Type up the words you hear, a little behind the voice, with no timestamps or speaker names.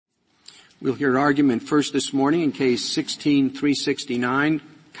We'll hear argument first this morning in Case 16-369,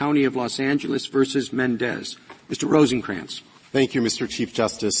 County of Los Angeles versus Mendez. Mr. Rosenkranz. Thank you, Mr. Chief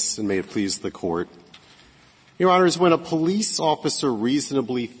Justice, and may it please the Court. Your Honors, when a police officer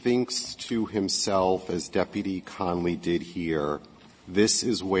reasonably thinks to himself, as Deputy Conley did here, this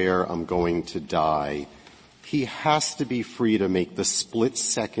is where I'm going to die, he has to be free to make the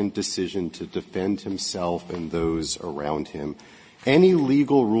split-second decision to defend himself and those around him. Any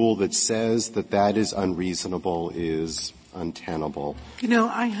legal rule that says that that is unreasonable is untenable. You know,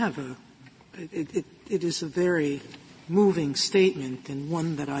 I have it is a very moving statement and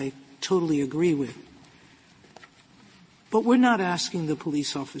one that I totally agree with. But we're not asking the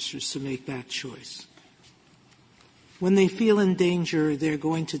police officers to make that choice. When they feel in danger, they're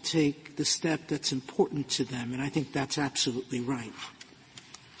going to take the step that's important to them, and I think that's absolutely right.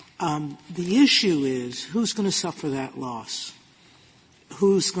 The issue is who's going to suffer that loss?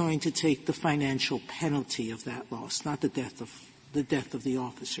 Who's going to take the financial penalty of that loss, not the death of the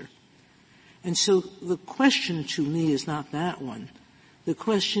officer. And so the question to me is not that one. The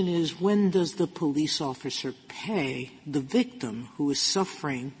question is, when does the police officer pay the victim who is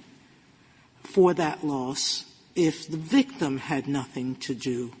suffering for that loss if the victim had nothing to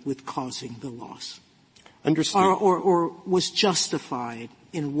do with causing the loss? Understood. Or was justified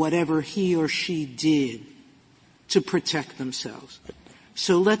in whatever he or she did to protect themselves.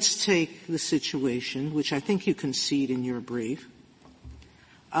 So let's take the situation, which I think you concede in your brief,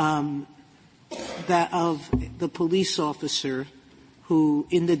 that of the police officer who,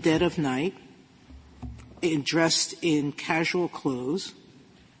 in the dead of night, dressed in casual clothes,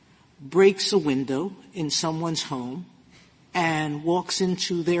 breaks a window in someone's home and walks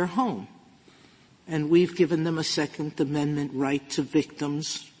into their home. And we've given them a Second Amendment right to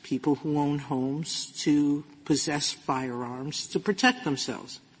victims, people who own homes, to possess firearms to protect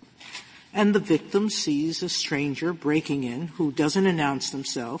themselves. And the victim sees a stranger breaking in who doesn't announce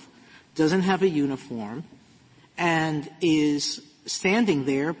himself, doesn't have a uniform, and is standing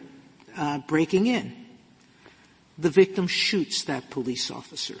there breaking in. The victim shoots that police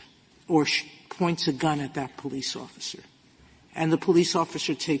officer or points a gun at that police officer. And the police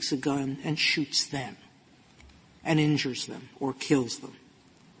officer takes a gun and shoots them and injures them or kills them.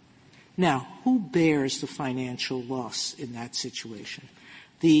 Now, who bears the financial loss in that situation?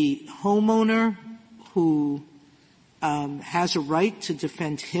 The homeowner who has a right to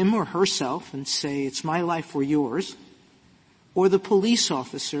defend him or herself and say, it's my life or yours, or the police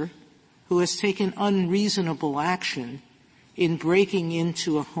officer who has taken unreasonable action in breaking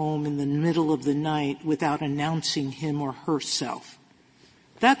into a home in the middle of the night without announcing him or herself?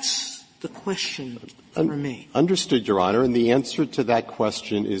 That's the question for me. Understood, Your Honor, and the answer to that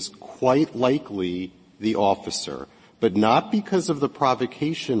question is quite likely the officer, but not because of the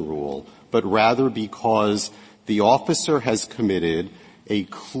provocation rule, but rather because the officer has committed a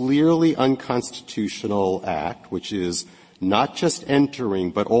clearly unconstitutional act, which is not just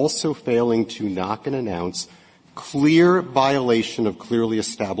entering, but also failing to knock and announce, clear violation of clearly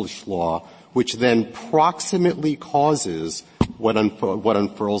established law, which then proximately causes what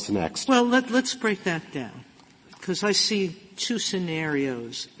unfurls next. Well, let's break that down, because I see two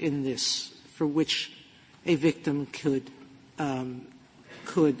scenarios in this for which a victim could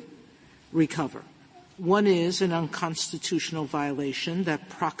recover. One is an unconstitutional violation that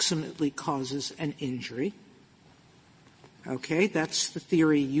proximately causes an injury. Okay, that's the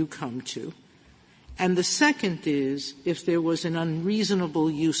theory you come to. And the second is if there was an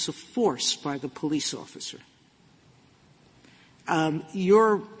unreasonable use of force by the police officer.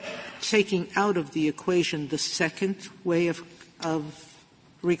 You're taking out of the equation the second way of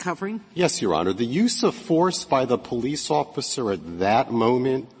recovering? Yes, Your Honor. The use of force by the police officer at that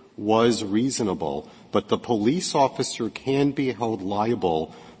moment was reasonable, but the police officer can be held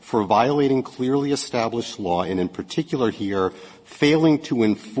liable for violating clearly established law, and in particular here, failing to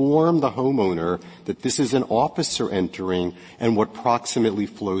inform the homeowner that this is an officer entering and what proximately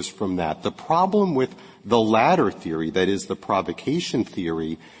flows from that. The problem with the latter theory, that is the provocation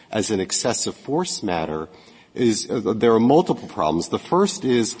theory, as an excessive force matter, is there are multiple problems. The first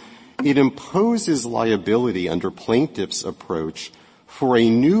is it imposes liability under plaintiff's approach for a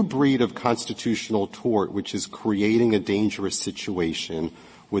new breed of constitutional tort, which is creating a dangerous situation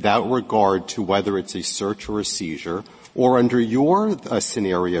without regard to whether it's a search or a seizure, or under your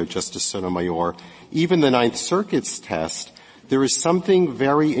scenario, Justice Sotomayor, even the Ninth Circuit's test, there is something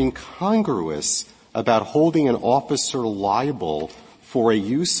very incongruous about holding an officer liable for a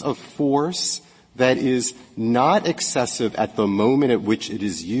use of force that is not excessive at the moment at which it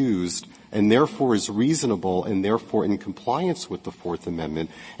is used and therefore is reasonable and therefore in compliance with the Fourth Amendment.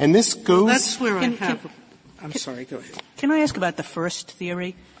 And this goes— Well, that's where I'm sorry, go ahead. Can I ask about the first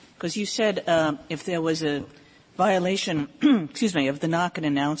theory? Because you said if there was a violation, of the knock and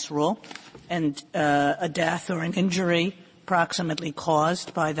announce rule and a death or an injury proximately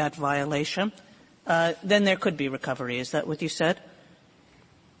caused by that violation, then there could be recovery. Is that what you said?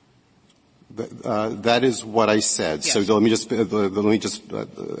 That is what I said. Yes. So let me just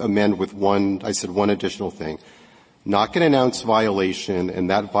amend with I said one additional thing. Knock and announce violation,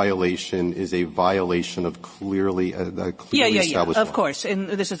 and that violation is a violation of clearly established law. Of course. And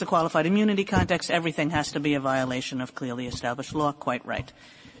this is the qualified immunity context. Everything has to be a violation of clearly established law. Quite right.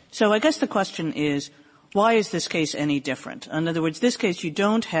 So I guess the question is, why is this case any different? In other words, this case you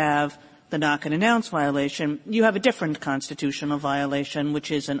don't have the knock and announce violation. You have a different constitutional violation,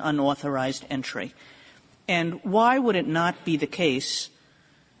 which is an unauthorized entry. And why would it not be the case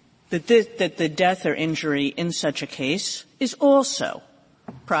that the death or injury in such a case is also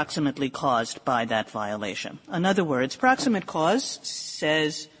proximately caused by that violation? In other words, proximate cause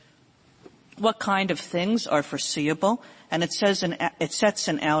says what kind of things are foreseeable, and it sets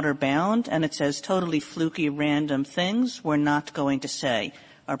an outer bound, and it says totally fluky, random things we're not going to say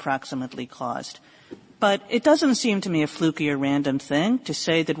are proximately caused. But it doesn't seem to me a fluky or random thing to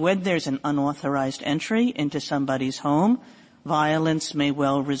say that when there's an unauthorized entry into somebody's home, violence may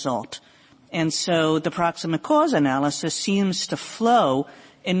well result. And so the proximate cause analysis seems to flow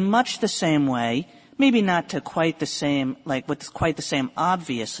in much the same way, maybe not to quite the same, with quite the same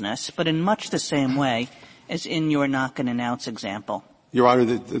obviousness, but in much the same way as in your knock and announce example. Your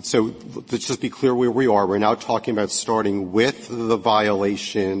Honor, so let's just be clear where we are. We're now talking about starting with the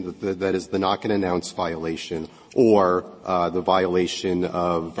violation, that is the knock and announce violation, or the violation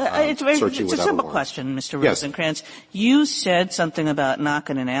of It's a simple question, Mr. Yes. Rosencrantz. You said something about knock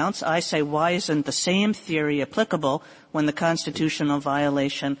and announce. I say, why isn't the same theory applicable when the constitutional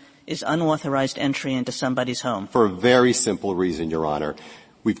violation is unauthorized entry into somebody's home? For a very simple reason, Your Honor.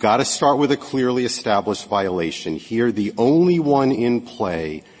 We've got to start with a clearly established violation. Here, the only one in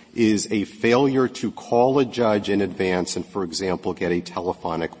play is a failure to call a judge in advance and, for example, get a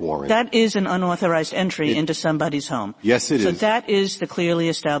telephonic warrant. That is an unauthorized entry into somebody's home. Yes, it is. So that is the clearly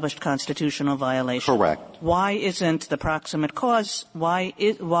established constitutional violation. Correct. Why isn't the proximate cause, why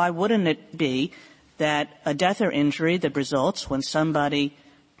wouldn't it be that a death or injury that results when somebody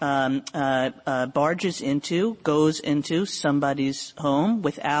goes into somebody's home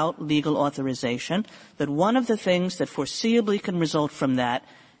without legal authorization, that one of the things that foreseeably can result from that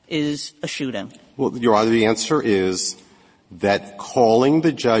is a shooting? Well, Your Honor, the answer is that calling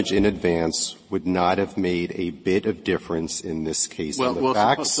the judge in advance would not have made a bit of difference in this case.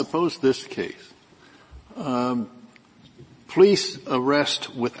 Suppose this case. Police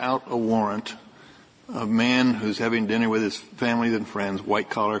arrest without a warrant a man who's having dinner with his family and friends,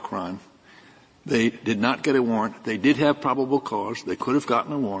 white-collar crime. They did not get a warrant. They did have probable cause. They could have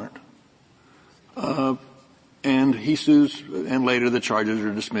gotten a warrant. And he sues, and later the charges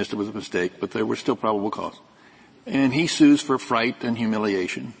are dismissed. It was a mistake, but there were still probable cause. And he sues for fright and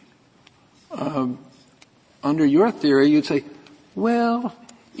humiliation. Under your theory, you'd say, well,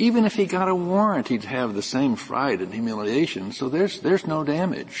 even if he got a warrant, he'd have the same fright and humiliation, so there's no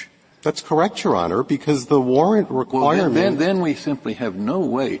damage. That's correct, Your Honor, because the warrant requirement— Well, then we simply have no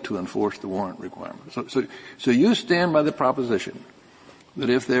way to enforce the warrant requirement. So you stand by the proposition that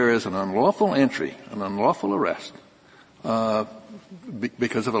if there is an unlawful entry, an unlawful arrest,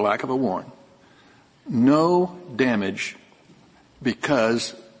 because of a lack of a warrant, no damage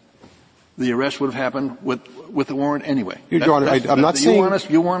because the arrest would have happened with the warrant anyway. Your Honor, I'm not saying—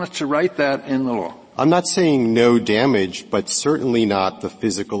 You want us to write that in the law. I'm not saying no damage, but certainly not the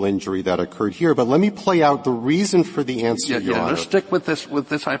physical injury that occurred here. But let me play out the reason for the answer, Your Honor. Let's stick with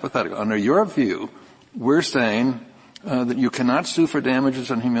this hypothetical. Under your view, we're saying that you cannot sue for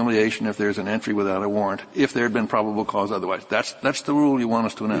damages and humiliation if there's an entry without a warrant, if there had been probable cause otherwise. That's the rule you want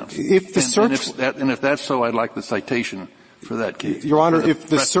us to announce. If that's so, I'd like the citation for that case. Your Honor, if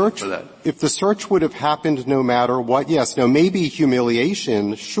the search would have happened no matter what, yes. Now, maybe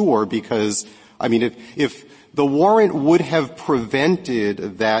humiliation, sure, because if the warrant would have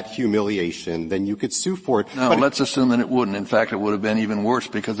prevented that humiliation, then you could sue for it. No, but let's assume that it wouldn't. In fact, it would have been even worse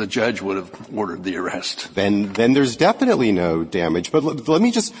because the judge would have ordered the arrest. Then there's definitely no damage. But let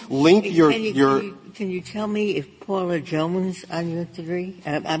me just link Can you tell me if Paula Jones, on your theory,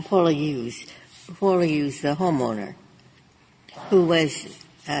 I'm Paula Hughes, the homeowner, who was,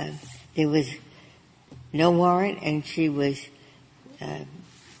 there was no warrant and she was,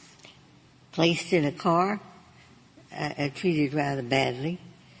 placed in a car, treated rather badly.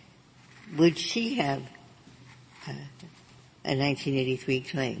 would she have a 1983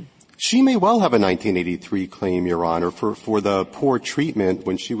 claim? She may well have a 1983 claim, Your Honor, for the poor treatment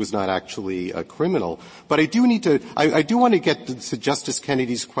when she was not actually a criminal. But I do want to get to Justice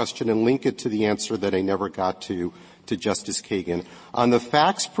Kennedy's question and link it to the answer that I never got to Justice Kagan. On the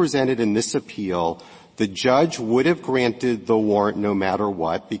facts presented in this appeal, the judge would have granted the warrant no matter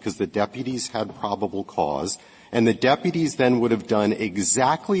what because the deputies had probable cause, and the deputies then would have done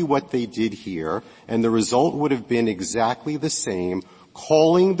exactly what they did here, and the result would have been exactly the same.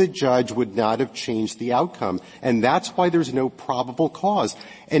 Calling the judge would not have changed the outcome, and that's why there's no probable cause.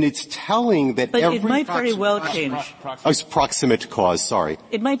 And it's telling that but it might very well change. Proximate cause, sorry.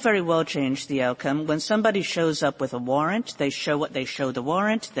 It might very well change the outcome. When somebody shows up with a warrant, they show the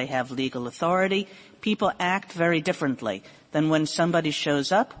warrant, they have legal authority. People act very differently than when somebody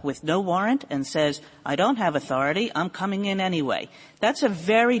shows up with no warrant and says, I don't have authority, I'm coming in anyway. That's a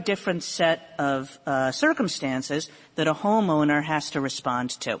very different set of circumstances that a homeowner has to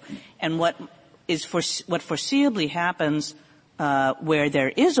respond to. And what foreseeably happens where there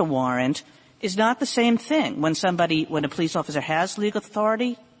is a warrant is not the same thing. When a police officer has legal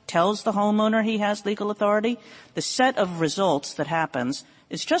authority, tells the homeowner he has legal authority, the set of results that happens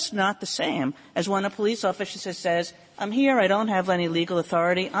is just not the same as when a police officer says, I'm here, I don't have any legal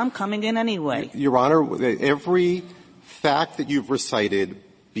authority, I'm coming in anyway. Your Honor, every fact that you've recited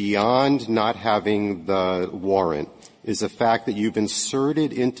beyond not having the warrant is a fact that you've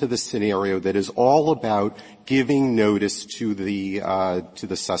inserted into the scenario that is all about giving notice to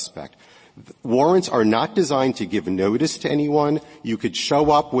the suspect. Warrants are not designed to give notice to anyone. You could show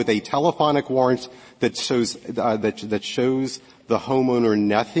up with a telephonic warrant that shows the homeowner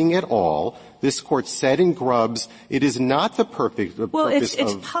nothing at all. This Court said in Grubbs, it is not the purpose Well, it's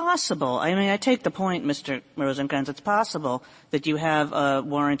possible. I mean, I take the point, Mr. Rosenkranz. It's possible that you have a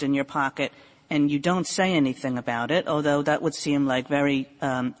warrant in your pocket and you don't say anything about it, although that would seem like very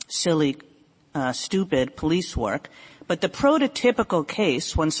silly, stupid police work. But the prototypical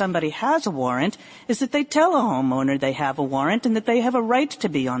case when somebody has a warrant is that they tell a homeowner they have a warrant and that they have a right to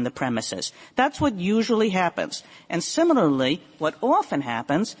be on the premises. That's what usually happens. And similarly, what often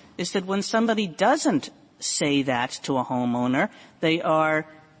happens is that when somebody doesn't say that to a homeowner, they are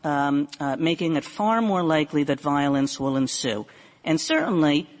making it far more likely that violence will ensue. And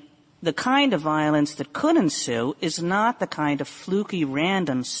certainly, the kind of violence that could ensue is not the kind of fluky,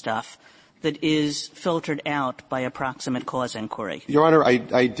 random stuff that is filtered out by a proximate cause inquiry. Your Honor,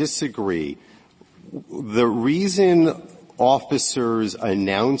 I disagree. The reason officers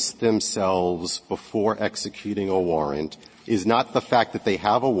announce themselves before executing a warrant is not the fact that they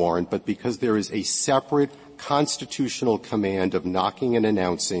have a warrant, but because there is a separate constitutional command of knocking and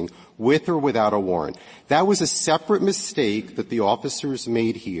announcing with or without a warrant. That was a separate mistake that the officers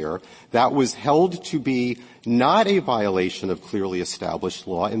made here. That was held to be not a violation of clearly established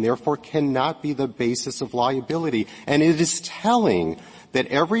law and therefore cannot be the basis of liability. And it is telling that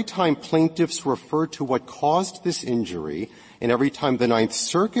every time plaintiffs refer to what caused this injury and every time the Ninth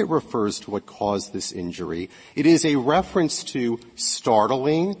Circuit refers to what caused this injury, it is a reference to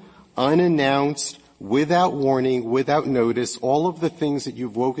startling, unannounced, without warning, without notice, all of the things that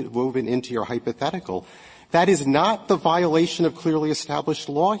you've woven into your hypothetical. That is not the violation of clearly established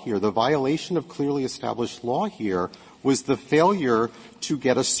law here. The violation of clearly established law here was the failure to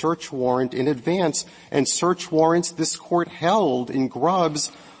get a search warrant in advance. And search warrants, this Court held in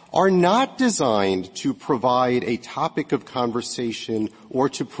Grubbs, are not designed to provide a topic of conversation or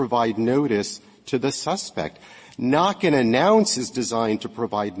to provide notice to the suspect. Knock and announce is designed to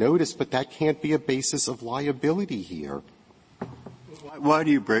provide notice, but that can't be a basis of liability here. Why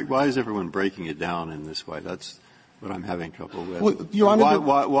is everyone breaking it down in this way? That's what I'm having trouble with. Well, Your Honor,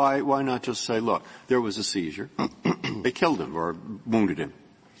 why not just say, look, there was a seizure. They killed him or wounded him.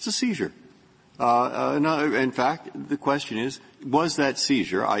 It's a seizure. No, in fact, the question is, was that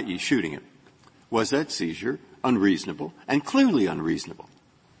seizure, i.e. shooting him, was that seizure unreasonable and clearly unreasonable?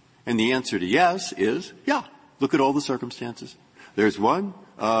 And the answer to yes is, yeah. Look at all the circumstances. There's one,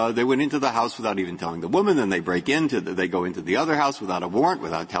 they went into the house without even telling the woman, then they they go into the other house without a warrant,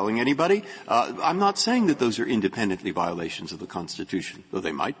 without telling anybody. I'm not saying that those are independently violations of the Constitution, though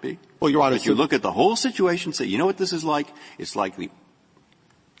they might be. Well, Your Honor, if you look at the whole situation, say, you know what this is like? It's like the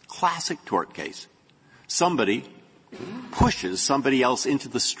classic tort case. Somebody pushes somebody else into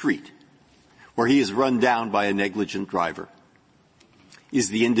the street where he is run down by a negligent driver. Is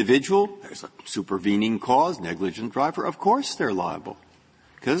the individual, there's a supervening cause, negligent driver, of course they're liable.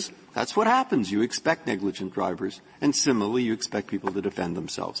 Because that's what happens. You expect negligent drivers, and similarly, you expect people to defend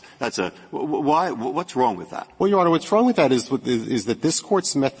themselves. What's wrong with that? Well, Your Honor, what's wrong with that is that this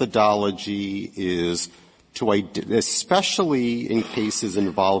Court's methodology is especially in cases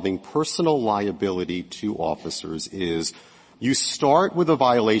involving personal liability to officers, is you start with a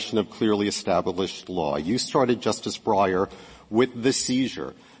violation of clearly established law. You started, Justice Breyer, with the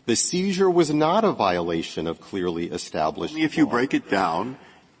seizure. The seizure was not a violation of clearly established law. If you break it down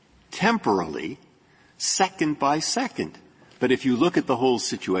temporally, second by second. But if you look at the whole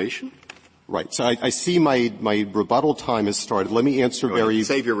situation. Right. So I see my rebuttal time has started. Let me answer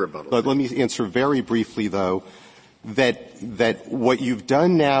save your rebuttal. Let me answer very briefly, though, that what you've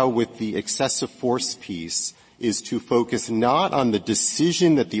done now with the excessive force piece is to focus not on the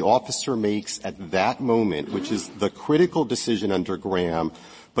decision that the officer makes at that moment, which is the critical decision under Graham,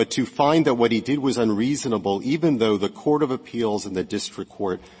 but to find that what he did was unreasonable, even though the Court of Appeals and the District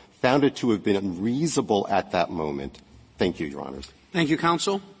Court found it to have been unreasonable at that moment. Thank you, Your Honors. Thank you,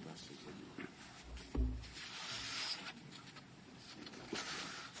 counsel.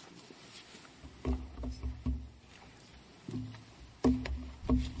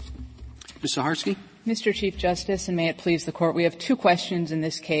 Ms. Saharsky? Mr. Chief Justice, and may it please the Court, we have two questions in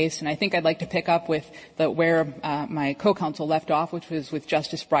this case, and I think I'd like to pick up with where my co-counsel left off, which was with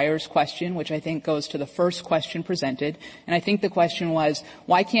Justice Breyer's question, which I think goes to the first question presented. And I think the question was,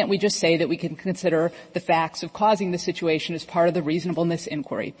 why can't we just say that we can consider the facts of causing the situation as part of the reasonableness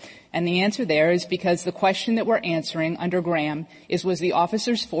inquiry? And the answer there is because the question that we're answering under Graham is, was the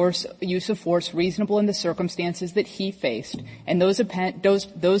officer's use of force reasonable in the circumstances that he faced? And those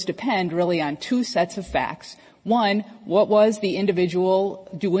depend really on two sets of facts. One, what was the individual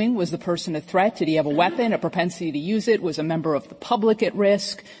doing? Was the person a threat? Did he have a weapon, a propensity to use it? Was a member of the public at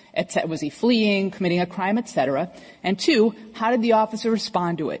risk? Was he fleeing, committing a crime, etc.? And two, how did the officer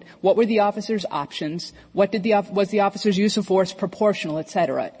respond to it? What were the officer's options? Was the officer's use of force proportional,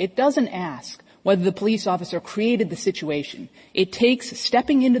 etc.? It doesn't ask whether the police officer created the situation. It takes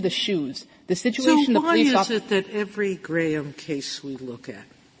stepping into the shoes, the situation the police officer. So why is it that every Graham case we look at,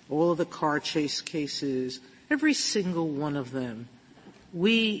 all of the car chase cases, every single one of them,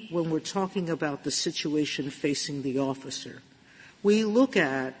 when we're talking about the situation facing the officer, we look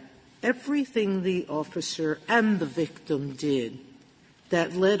at everything the officer and the victim did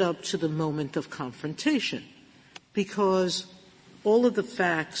that led up to the moment of confrontation. Because all of the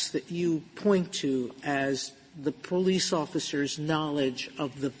facts that you point to as the police officer's knowledge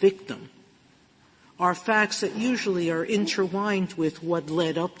of the victim are facts that usually are intertwined with what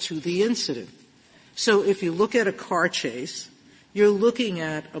led up to the incident. So if you look at a car chase, you're looking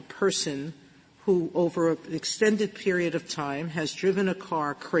at a person who over an extended period of time has driven a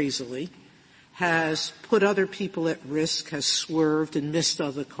car crazily, has put other people at risk, has swerved and missed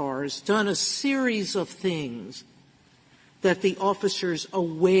other cars, done a series of things that the officer's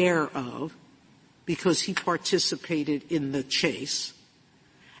aware of because he participated in the chase.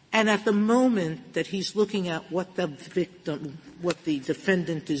 And at the moment that he's looking at what the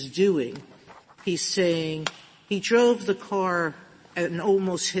defendant is doing, he's saying, he drove the car and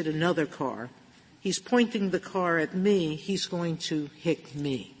almost hit another car. He's pointing the car at me, he's going to hit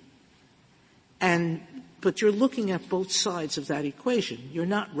me. But you're looking at both sides of that equation. You're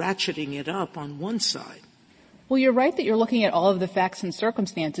not ratcheting it up on one side. Well, you're right that you're looking at all of the facts and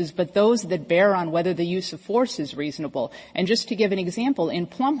circumstances, but those that bear on whether the use of force is reasonable. And just to give an example, in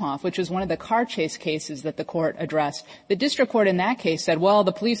Plumhoff, which was one of the car chase cases that the court addressed, the district court in that case said, well,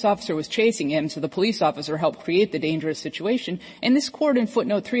 the police officer was chasing him, so the police officer helped create the dangerous situation. And this court in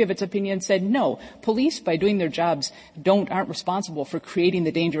footnote 3 of its opinion said, no, police, by doing their jobs, aren't responsible for creating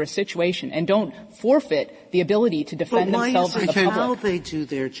the dangerous situation and don't forfeit the ability to defend themselves in the public. But why is it how they do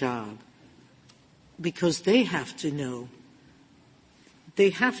their job? Because they have to know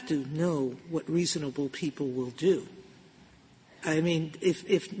what reasonable people will do. I mean, if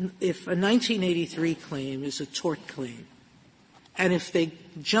a 1983 claim is a tort claim, and if they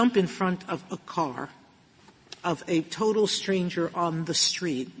jump in front of a car of a total stranger on the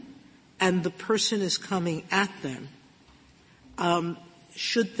street, and the person is coming at them,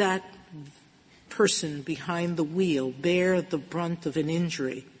 should that person behind the wheel bear the brunt of an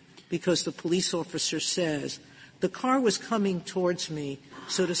injury? Because the police officer says, the car was coming towards me,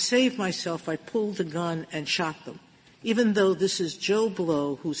 so to save myself, I pulled the gun and shot them. Even though this is Joe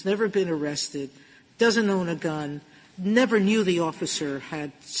Blow, who's never been arrested, doesn't own a gun, never knew the officer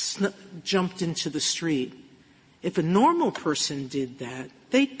had jumped into the street. If a normal person did that,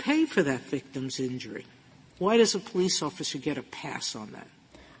 they'd pay for that victim's injury. Why does a police officer get a pass on that?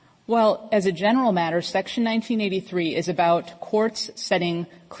 Well, as a general matter, Section 1983 is about courts setting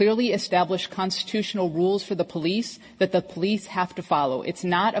clearly established constitutional rules for the police that the police have to follow. It's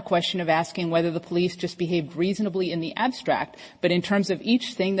not a question of asking whether the police just behaved reasonably in the abstract, but in terms of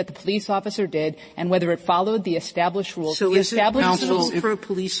each thing that the police officer did and whether it followed the established rules. So the is it possible for a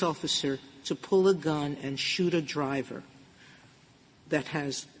police officer to pull a gun and shoot a driver that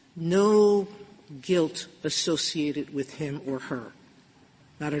has no guilt associated with him or her?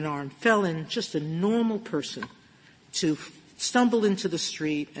 Not an armed felon, just a normal person, to stumble into the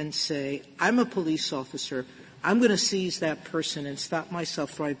street and say, I'm a police officer, I'm going to seize that person and stop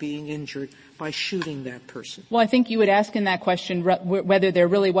myself from being injured by shooting that person. Well, I think you would ask in that question whether there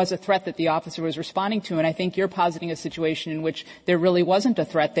really was a threat that the officer was responding to, and I think you're positing a situation in which there really wasn't a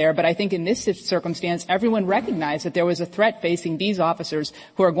threat there. But I think in this circumstance, everyone recognized that there was a threat facing these officers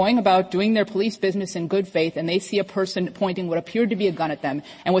who are going about doing their police business in good faith, and they see a person pointing what appeared to be a gun at them.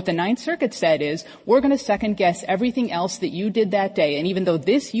 And what the Ninth Circuit said is, we're going to second-guess everything else that you did that day, and even though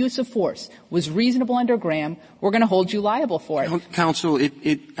this use of force was reasonable under Graham, we're going to hold you liable for it. Counsel,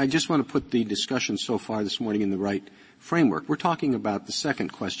 I just want to put the discussion so far this morning in the right framework. We're talking about the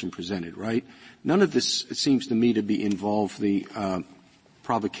second question presented, right? None of this seems to me to be involve the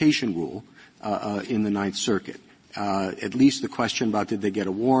provocation rule in the Ninth Circuit. At least the question about did they get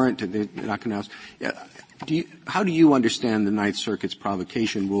a warrant, did they not announce. How do you understand the Ninth Circuit's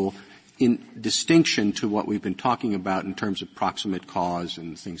provocation rule in distinction to what we've been talking about in terms of proximate cause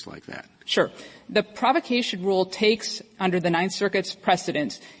and things like that? Sure. The provocation rule takes, under the Ninth Circuit's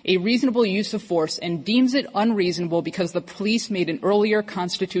precedent, a reasonable use of force and deems it unreasonable because the police made an earlier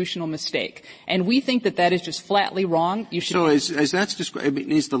constitutional mistake. And we think that that is just flatly wrong. You should. So as that's described, I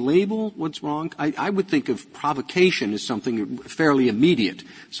mean, is the label what's wrong? I would think of provocation as something fairly immediate,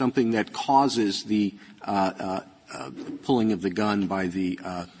 something that causes the pulling of the gun by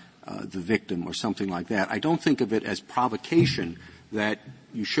the victim or something like that. I don't think of it as provocation that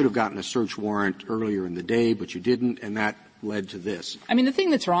you should have gotten a search warrant earlier in the day, but you didn't, and that led to this. I mean, the thing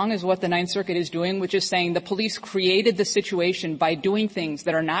that's wrong is what the Ninth Circuit is doing, which is saying the police created the situation by doing things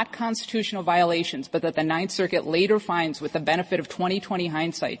that are not constitutional violations, but that the Ninth Circuit later finds, with the benefit of 20/20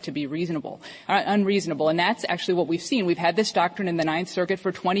 hindsight, to be unreasonable. And that's actually what we've seen. We've had this doctrine in the Ninth Circuit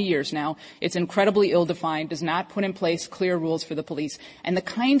for 20 years now. It's incredibly ill-defined, does not put in place clear rules for the police. And the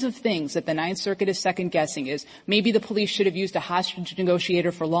kinds of things that the Ninth Circuit is second-guessing is maybe the police should have used a hostage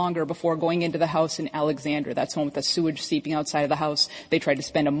negotiator for longer before going into the house in Alexander. That's one with the sewage seeping outside of the house. They tried to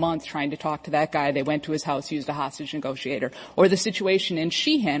spend a month trying to talk to that guy. They went to his house, used a hostage negotiator. Or the situation in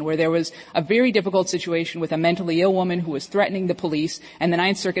Sheehan where there was a very difficult situation with a mentally ill woman who was threatening the police, and the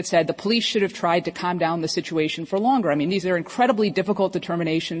Ninth Circuit said the police should have tried to calm down the situation for longer. I mean, these are incredibly difficult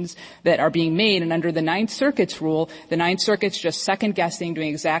determinations that are being made, and under the Ninth Circuit's rule, the Ninth Circuit's just second-guessing, doing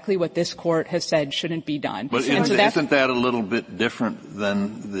exactly what this Court has said shouldn't be done. But isn't that a little bit different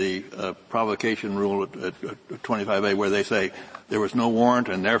than the provocation rule at 25A where they say there was no warrant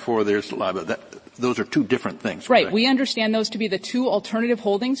and therefore there's liability? Those are two different things. Right. We understand those to be the two alternative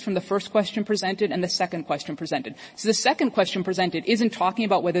holdings from the first question presented and the second question presented. So the second question presented isn't talking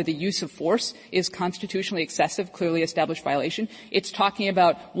about whether the use of force is constitutionally excessive, clearly established violation. It's talking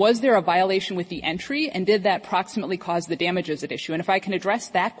about was there a violation with the entry and did that proximately cause the damages at issue? And if I can address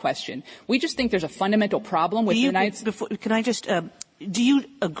that question, we just think there's a fundamental problem with the United States. Can I just do you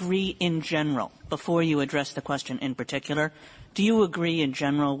agree in general, before you address the question in particular, do you agree in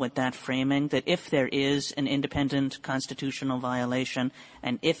general with that framing that if there is an independent constitutional violation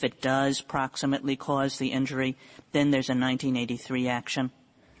and if it does proximately cause the injury, then there's a 1983 action?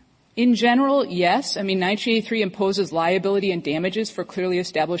 In general, yes. I mean, 1983 imposes liability and damages for clearly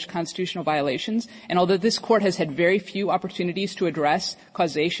established constitutional violations. And although this Court has had very few opportunities to address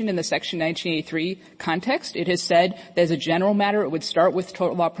causation in the Section 1983 context, it has said that as a general matter it would start with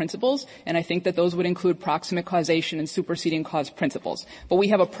tort law principles, and I think that those would include proximate causation and superseding cause principles. But we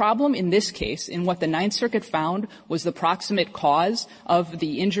have a problem in this case in what the Ninth Circuit found was the proximate cause of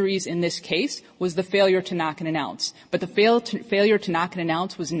the injuries in this case was the failure to knock and announce. But the failure to knock and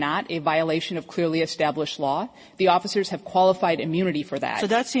announce was not a violation of clearly established law. The officers have qualified immunity for that. So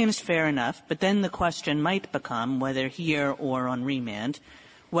that seems fair enough, but then the question might become, whether here or on remand,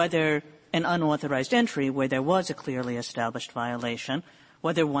 whether an unauthorized entry where there was a clearly established violation,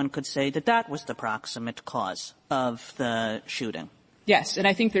 whether one could say that that was the proximate cause of the shooting. Yes, and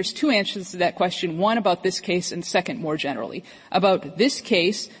I think there's two answers to that question, one about this case and second more generally. About this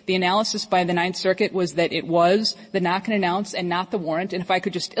case, the analysis by the Ninth Circuit was that it was the knock and announce and not the warrant. And if I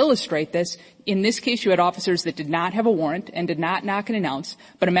could just illustrate this, in this case you had officers that did not have a warrant and did not knock and announce,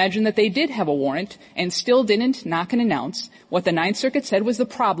 but imagine that they did have a warrant and still didn't knock and announce. What the Ninth Circuit said was the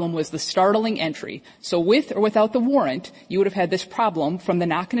problem was the startling entry. So with or without the warrant, you would have had this problem from the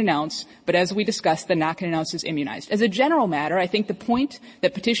knock and announce, but as we discussed, the knock and announce is immunized. As a general matter, I think the point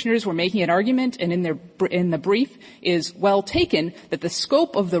that petitioners were making an argument and in the brief is well taken, that the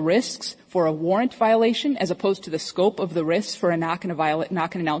scope of the risks for a warrant violation as opposed to the scope of the risks for a knock and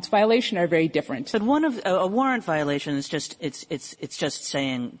announce violation are very different. But one of a warrant violation is just it's just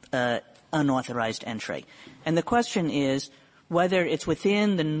saying unauthorized entry. And the question is whether it's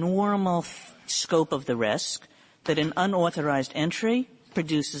within the normal scope of the risk that an unauthorized entry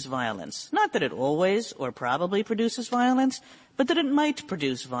produces violence. Not that it always or probably produces violence, but that it might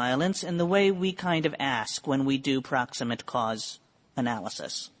produce violence in the way we kind of ask when we do proximate cause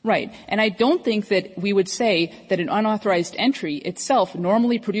analysis. Right. And I don't think that we would say that an unauthorized entry itself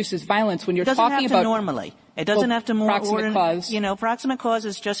normally produces violence when you're talking about — It doesn't have to normally. It doesn't have to more — proximate cause. Proximate cause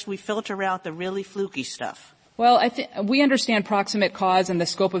is just we filter out the really fluky stuff. Well, we understand proximate cause and the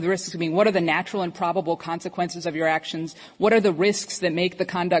scope of the risks. I mean, what are the natural and probable consequences of your actions? What are the risks that make the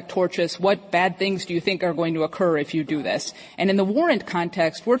conduct tortious? What bad things do you think are going to occur if you do this? And in the warrant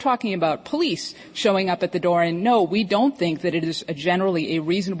context, we're talking about police showing up at the door. And no, we don't think that it is generally a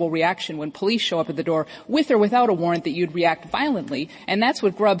reasonable reaction when police show up at the door with or without a warrant that you'd react violently. And that's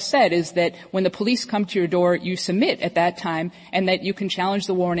what Grubb said, is that when the police come to your door, you submit at that time and that you can challenge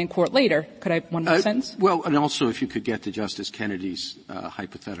the warrant in court later. Could I have one more sentence? Well, and also if you could get to Justice Kennedy's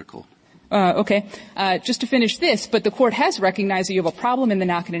hypothetical. Okay. Just to finish this, but the court has recognized that you have a problem in the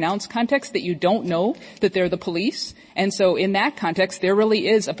knock and announce context, that you don't know that they're the police. And so in that context, there really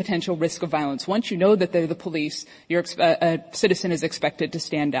is a potential risk of violence. Once you know that they're the police, a citizen is expected to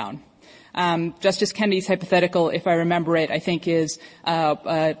stand down. Justice Kennedy's hypothetical, if I remember it, I think is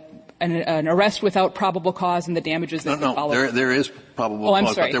an arrest without probable cause and the damages that follow. No, there is probable cause,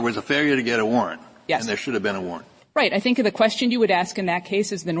 I'm sorry. but there was a failure to get a warrant. Yes. And there should have been a warrant. Right. I think the question you would ask in that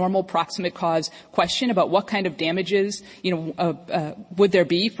case is the normal proximate cause question about what kind of damages, would there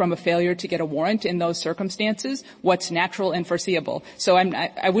be from a failure to get a warrant in those circumstances? What's natural and foreseeable? So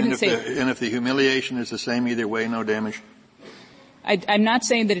I wouldn't say. And if the humiliation is the same either way, no damage? I'm not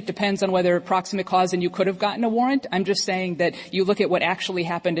saying that it depends on whether proximate cause and you could have gotten a warrant. I'm just saying that you look at what actually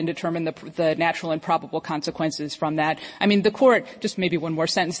happened and determine the natural and probable consequences from that. I mean, the court, just maybe one more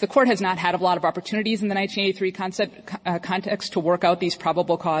sentence, the court has not had a lot of opportunities in the 1983 context to work out these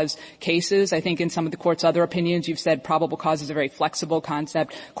probable cause cases. I think in some of the court's other opinions, you've said probable cause is a very flexible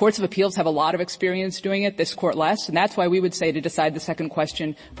concept. Courts of appeals have a lot of experience doing it, this court less, and that's why we would say to decide the second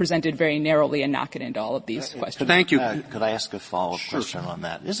question presented very narrowly and knock it into all of these questions. Thank you. Could I ask a follow-up question on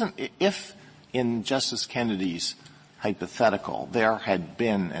that? If in Justice Kennedy's hypothetical there had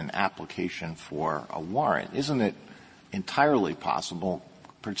been an application for a warrant, isn't it entirely possible,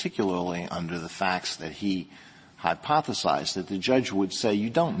 particularly under the facts that he hypothesized, that the judge would say you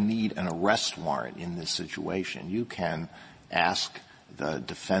don't need an arrest warrant in this situation. You can ask the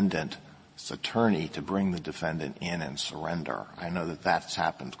defendant's attorney to bring the defendant in and surrender. I know that that's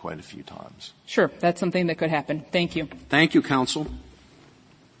happened quite a few times. Sure. That's something that could happen. Thank you. Thank you, counsel.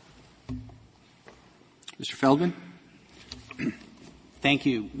 Mr. Feldman. Thank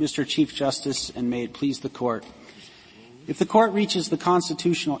you, Mr. Chief Justice, and may it please the Court. If the Court reaches the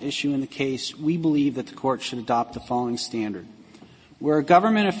constitutional issue in the case, we believe that the Court should adopt the following standard. Where a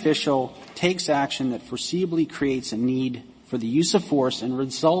government official takes action that foreseeably creates a need for the use of force and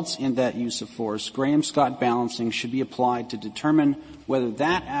results in that use of force, Graham-Scott balancing should be applied to determine whether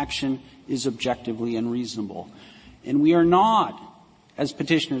that action is objectively unreasonable. And we are not, as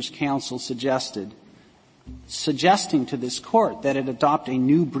Petitioner's counsel suggesting to this Court that it adopt a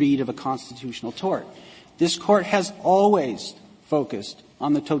new breed of a constitutional tort. This Court has always focused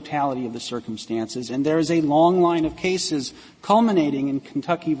on the totality of the circumstances, and there is a long line of cases culminating in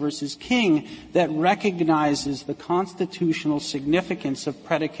Kentucky v. King that recognizes the constitutional significance of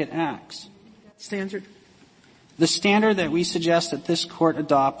predicate acts. Standard? The standard that we suggest that this Court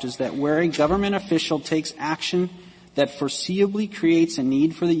adopt is that where a government official takes action that foreseeably creates a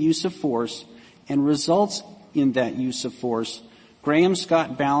need for the use of force and results in that use of force,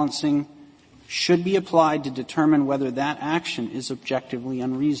 Graham-Scott balancing should be applied to determine whether that action is objectively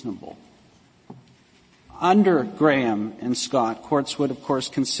unreasonable. Under Graham and Scott, courts would, of course,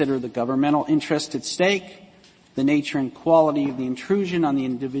 consider the governmental interest at stake, the nature and quality of the intrusion on the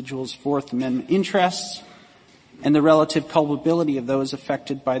individual's Fourth Amendment interests, and the relative culpability of those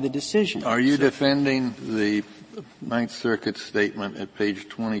affected by the decision. Are you defending the Ninth Circuit statement at page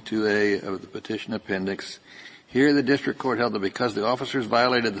 22A of the petition appendix? Here the district court held that because the officers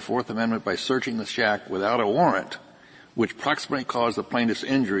violated the Fourth Amendment by searching the shack without a warrant, which proximately caused the plaintiff's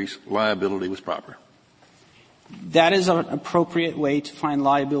injuries, liability was proper. That is an appropriate way to find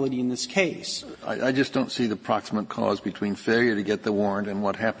liability in this case. I just don't see the proximate cause between failure to get the warrant and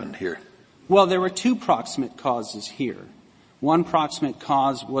what happened here. Well, there were two proximate causes here. One proximate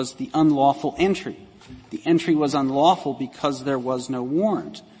cause was the unlawful entry. The entry was unlawful because there was no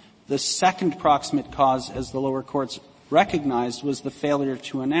warrant. The second proximate cause, as the lower courts recognized, was the failure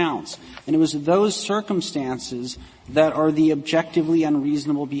to announce. And it was those circumstances that are the objectively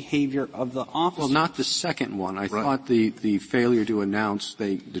unreasonable behavior of the officer. Well, not the second one. I thought the failure to announce,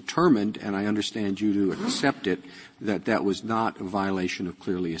 they determined, and I understand you to accept it, that was not a violation of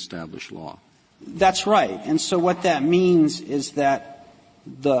clearly established law. That's right. And so what that means is that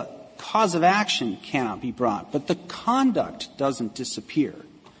the cause of action cannot be brought, but the conduct doesn't disappear.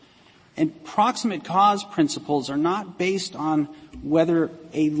 And proximate cause principles are not based on whether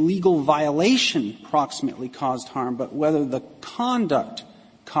a legal violation proximately caused harm, but whether the conduct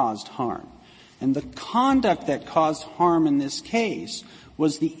caused harm. And the conduct that caused harm in this case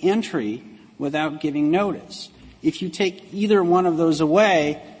was the entry without giving notice. If you take either one of those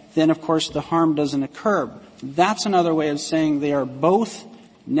away, then of course the harm doesn't occur. That's another way of saying they are both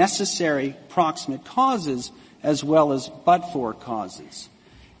necessary proximate causes as well as but-for causes.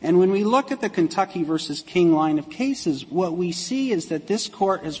 And when we look at the Kentucky versus King line of cases, what we see is that this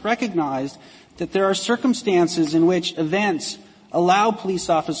court has recognized that there are circumstances in which events allow police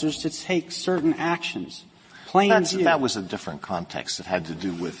officers to take certain actions. That was a different context. It had to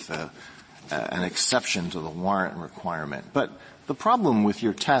do with an exception to the warrant requirement. But the problem with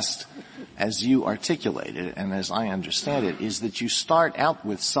your test, as you articulated and as I understand it, is that you start out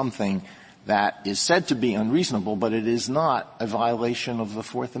with something that is said to be unreasonable, but it is not a violation of the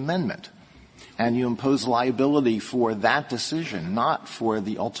Fourth Amendment. And you impose liability for that decision, not for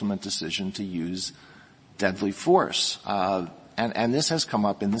the ultimate decision to use deadly force. And this has come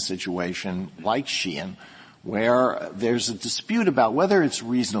up in the situation like Sheehan, where there's a dispute about whether it's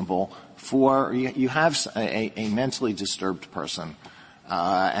reasonable for you have a mentally disturbed person,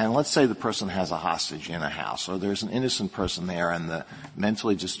 and let's say the person has a hostage in a house, or there's an innocent person there, and the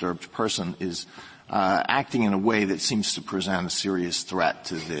mentally disturbed person is acting in a way that seems to present a serious threat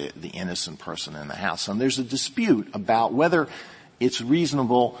to the innocent person in the house. And there's a dispute about whether it's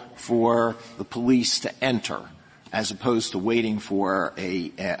reasonable for the police to enter as opposed to waiting for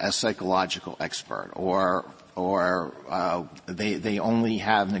a psychological expert, or they only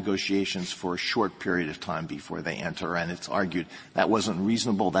have negotiations for a short period of time before they enter, and it's argued that wasn't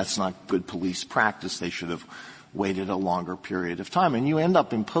reasonable, that's not good police practice, they should have waited a longer period of time. And you end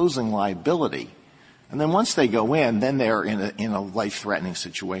up imposing liability. And then once they go in, then they're in a life-threatening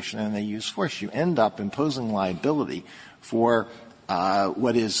situation and they use force. You end up imposing liability for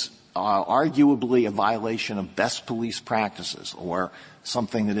what is arguably a violation of best police practices, or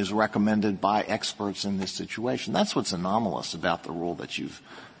something that is recommended by experts in this situation. That's what's anomalous about the rule that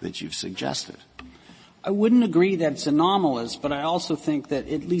you've suggested. I wouldn't agree that it's anomalous, but I also think that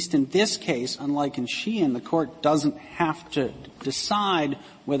at least in this case, unlike in Sheehan, the court doesn't have to decide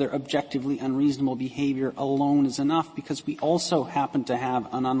whether objectively unreasonable behavior alone is enough, because we also happen to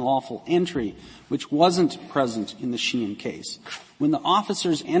have an unlawful entry, which wasn't present in the Sheehan case. When the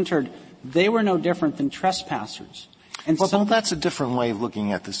officers entered, they were no different than trespassers. And well, that's a different way of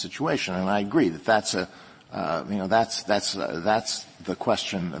looking at the situation, and I agree that that's the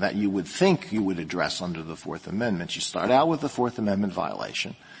question that you would think you would address under the Fourth Amendment. You start out with the Fourth Amendment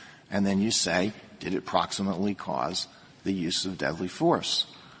violation, and then you say, did it proximately cause the use of deadly force?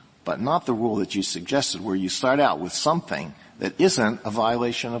 But not the rule that you suggested, where you start out with something that isn't a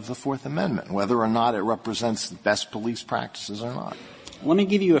violation of the Fourth Amendment, whether or not it represents the best police practices or not. Let me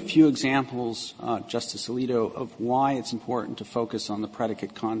give you a few examples, Justice Alito, of why it's important to focus on the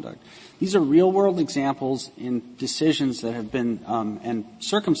predicate conduct. These are real-world examples in decisions that have been and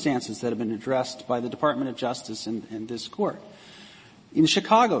circumstances that have been addressed by the Department of Justice and this Court. In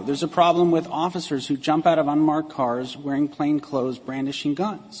Chicago, there's a problem with officers who jump out of unmarked cars wearing plain clothes, brandishing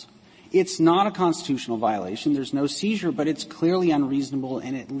guns. It's not a constitutional violation. There's no seizure, but it's clearly unreasonable,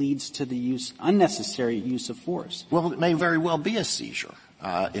 and it leads to the unnecessary use of force. Well, it may very well be a seizure.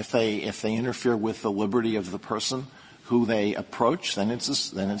 If they interfere with the liberty of the person who they approach, then it's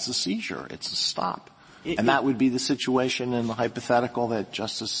a seizure. It's a stop. And that would be the situation in the hypothetical that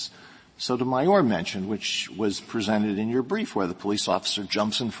Justice Sotomayor mentioned, which was presented in your brief, where the police officer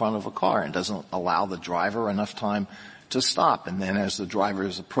jumps in front of a car and doesn't allow the driver enough time to stop. And then as the driver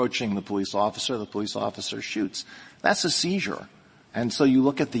is approaching the police officer shoots. That's a seizure. And so you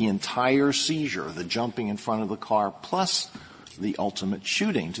look at the entire seizure, the jumping in front of the car, plus the ultimate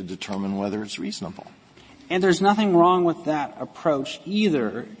shooting to determine whether it's reasonable. And there's nothing wrong with that approach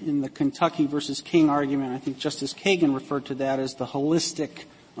either. In the Kentucky versus King argument, I think Justice Kagan referred to that as the holistic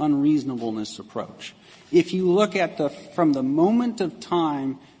unreasonableness approach. If you look at from the moment of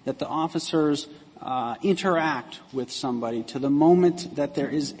time that the officers interact with somebody to the moment that there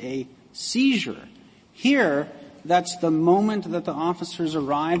is a seizure, here that's the moment that the officers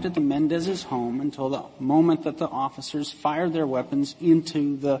arrived at the Mendez's home until the moment that the officers fired their weapons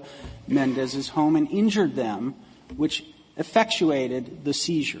into the Mendez's home and injured them, which effectuated the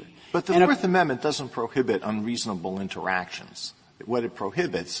seizure. But the Fourth Amendment doesn't prohibit unreasonable interactions. What it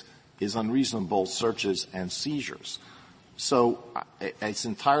prohibits is unreasonable searches and seizures. So it's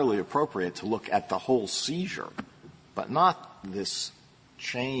entirely appropriate to look at the whole seizure, but not this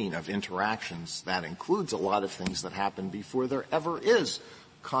chain of interactions that includes a lot of things that happen before there ever is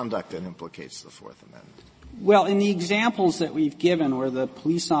conduct that implicates the Fourth Amendment. Well, in the examples that we've given where the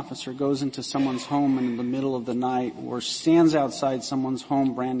police officer goes into someone's home in the middle of the night or stands outside someone's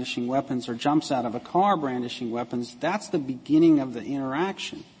home brandishing weapons or jumps out of a car brandishing weapons, that's the beginning of the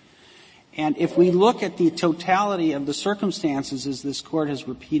interaction. And if we look at the totality of the circumstances, as this Court has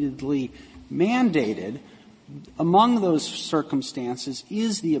repeatedly mandated, among those circumstances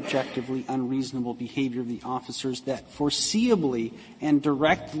is the objectively unreasonable behavior of the officers that foreseeably and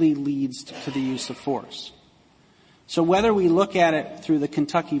directly leads to the use of force. So whether we look at it through the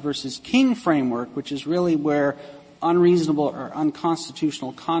Kentucky versus King framework, which is really where unreasonable or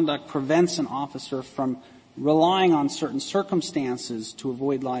unconstitutional conduct prevents an officer from relying on certain circumstances to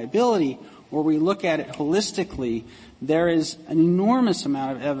avoid liability, or we look at it holistically, there is an enormous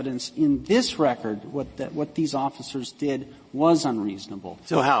amount of evidence in this record what these officers did was unreasonable.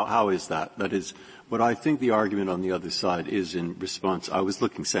 So how is that? That is, what I think the argument on the other side is in response, I was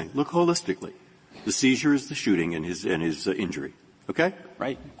saying, look holistically. The seizure is the shooting and his injury. Okay?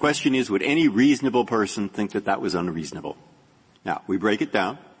 Right. Question is, would any reasonable person think that that was unreasonable? Now, we break it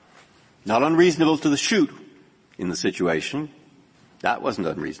down. Not unreasonable to the shoot in the situation. That wasn't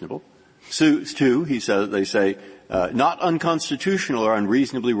unreasonable. So, two, they say, not unconstitutional or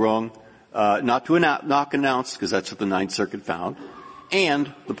unreasonably wrong, not to not announced, because that's what the Ninth Circuit found.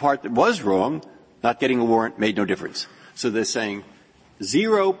 And the part that was wrong, not getting a warrant, made no difference. So they're saying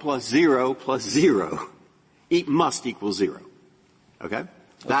 0 plus 0 plus 0 must equal 0. Okay?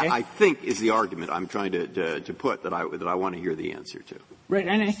 That, I think, is the argument I'm trying to put that I want to hear the answer to. Right,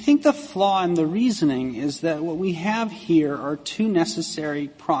 and I think the flaw in the reasoning is that what we have here are two necessary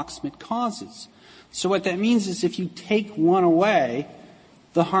proximate causes. So what that means is if you take one away,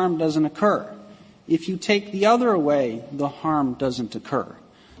 the harm doesn't occur. If you take the other away, the harm doesn't occur.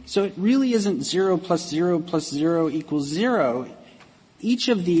 So it really isn't 0 plus 0 plus 0 equals 0. Each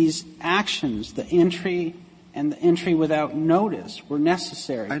of these actions, the entry and the entry without notice, were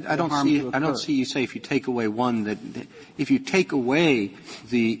necessary. I don't see you say if you take away one that if you take away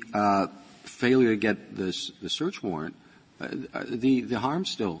the failure to get the search warrant, the harm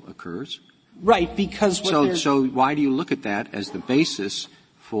still occurs. Right, because so why do you look at that as the basis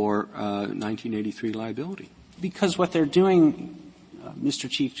for 1983 liability? Because what they're doing, Mr.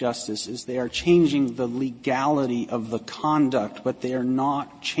 Chief Justice, is they are changing the legality of the conduct, but they are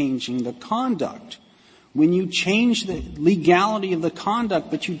not changing the conduct. When you change the legality of the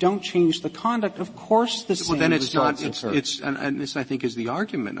conduct, but you don't change the conduct, of course the same then it's not, occur. and this I think is the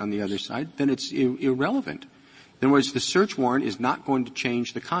argument on the other side, then it's irrelevant. In other words, the search warrant is not going to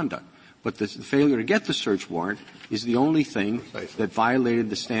change the conduct, but the failure to get the search warrant is the only thing that violated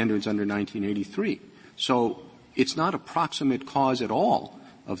the standards under 1983. So it's not a proximate cause at all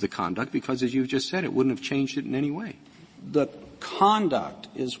of the conduct because, as you've just said, it wouldn't have changed it in any way. The conduct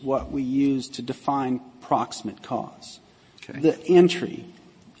is what we use to define proximate cause. Okay. The entry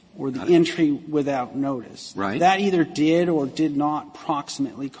or the entry without notice. Right. That either did or did not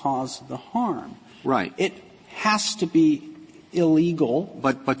proximately cause the harm. Right. It has to be illegal.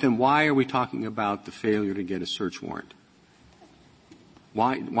 But then why are we talking about the failure to get a search warrant?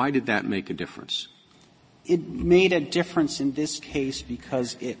 Why did that make a difference? It made a difference in this case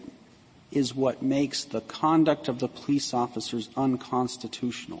because it is what makes the conduct of the police officers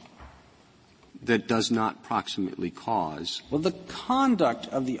unconstitutional. That does not proximately cause. Well, the conduct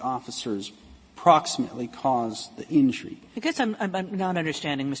of the officers proximately caused the injury. I guess I'm not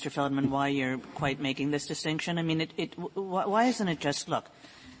understanding, Mr. Feldman, why you're quite making this distinction. I mean, why isn't it just, look,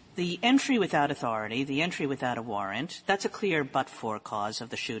 the entry without authority, the entry without a warrant, that's a clear but-for cause of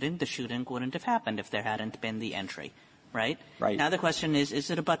the shooting. The shooting wouldn't have happened if there hadn't been the entry, right? Right. Now the question is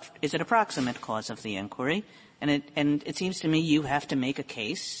it a proximate cause of the inquiry? And it seems to me you have to make a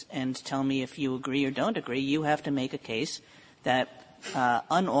case, and tell me if you agree or don't agree, you have to make a case that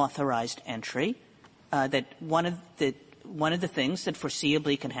unauthorized entry, that one of the things that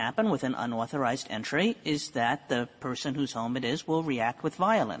foreseeably can happen with an unauthorized entry is that the person whose home it is will react with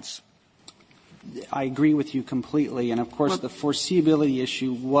violence. I agree with you completely. And, of course, the foreseeability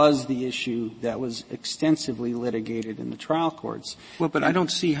issue was the issue that was extensively litigated in the trial courts. Well, but I don't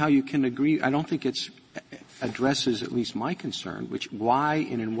see how you can agree. I don't think it addresses at least my concern, which why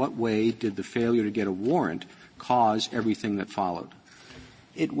and in what way did the failure to get a warrant cause everything that followed?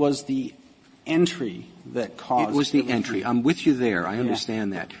 It was the entry that caused it. Was the entry. I'm with you there. I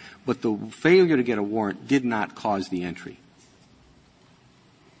understand that. But the failure to get a warrant did not cause the entry.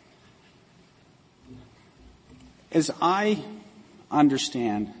 As I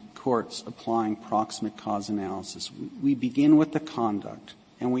understand courts applying proximate cause analysis, we begin with the conduct,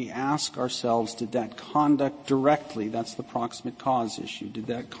 and we ask ourselves, did that conduct directly, that's the proximate cause issue, did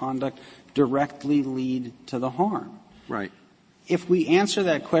that conduct directly lead to the harm? Right. If we answer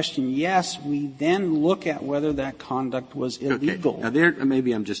that question yes, we then look at whether that conduct was illegal. Okay. Now there,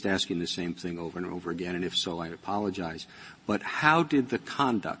 maybe I'm just asking the same thing over and over again, and if so, I apologize. But how did the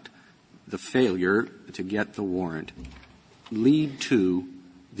conduct, the failure to get the warrant, lead to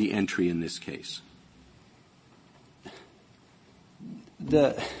the entry in this case?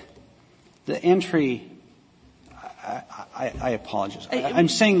 The entry, I apologize. I'm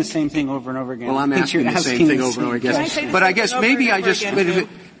saying the same thing over and over again. Well, I'm asking the same thing over and over again. But I guess maybe I just,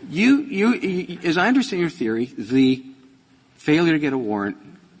 you, as I understand your theory, the failure to get a warrant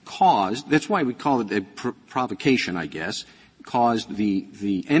caused, that's why we call it a provocation, I guess, caused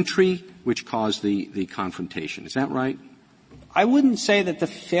the entry, which caused the confrontation. Is that right? I wouldn't say that the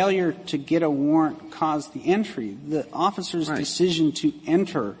failure to get a warrant caused the entry. The officer's decision to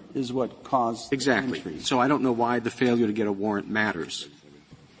enter is what caused the entry. So I don't know why the failure to get a warrant matters.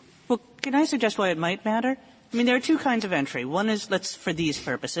 Well, can I suggest why it might matter? I mean, there are two kinds of entry. One is, for these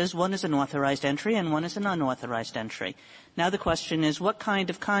purposes, one is an authorized entry and one is an unauthorized entry. Now the question is, what kind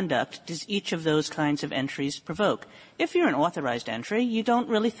of conduct does each of those kinds of entries provoke? If you're an authorized entry, you don't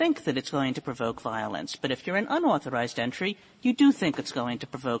really think that it's going to provoke violence. But if you're an unauthorized entry, you do think it's going to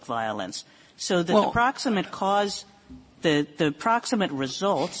provoke violence. So the proximate cause, the proximate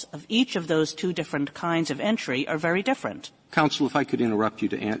results of each of those two different kinds of entry are very different. Counsel, if I could interrupt you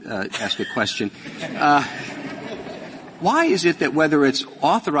to ask a question. Why is it that whether it's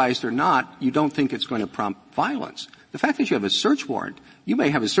authorized or not, you don't think it's going to prompt violence? The fact that you have a search warrant, you may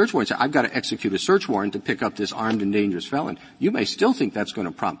have a search warrant and say, I've got to execute a search warrant to pick up this armed and dangerous felon. You may still think that's going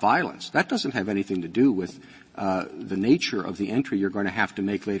to prompt violence. That doesn't have anything to do with the nature of the entry you're going to have to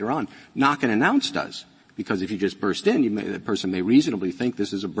make later on. Knock and announce does, because if you just burst in, the person may reasonably think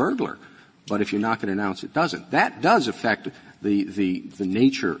this is a burglar. But if you knock and announce, it doesn't. That does affect the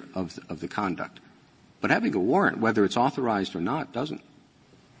nature of the conduct. But having a warrant, whether it's authorized or not, doesn't.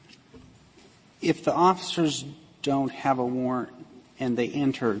 If the officers don't have a warrant and they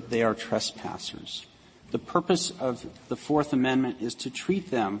enter, they are trespassers. The purpose of the Fourth Amendment is to treat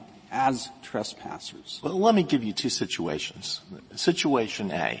them as trespassers. Well, let me give you two situations.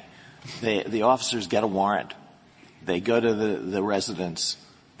 Situation A, the officers get a warrant. They go to the residence.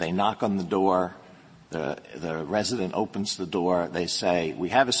 They knock on the door. The resident opens the door. They say, we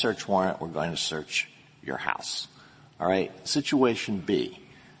have a search warrant. We're going to search your house. All right. Situation B.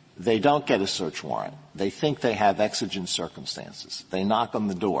 They don't get a search warrant. They think they have exigent circumstances. They knock on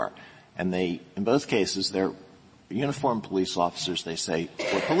the door. And in both cases, they're uniformed police officers. They say,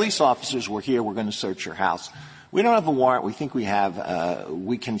 we're police officers. We're here. We're going to search your house. We don't have a warrant. We think we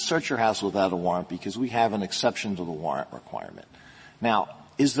can search your house without a warrant because we have an exception to the warrant requirement. Now,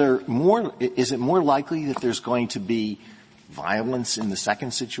 is it more likely that there's going to be violence in the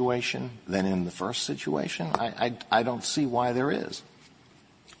second situation than in the first situation? I don't see why there is.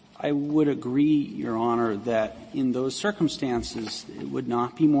 I would agree, Your Honor, that in those circumstances, it would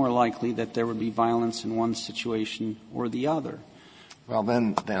not be more likely that there would be violence in one situation or the other. Well,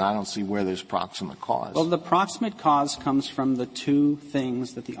 then I don't see where there's proximate cause. Well, the proximate cause comes from the two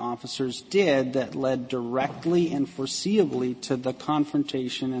things that the officers did that led directly and foreseeably to the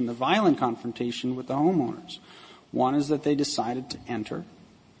confrontation and the violent confrontation with the homeowners. One is that they decided to enter,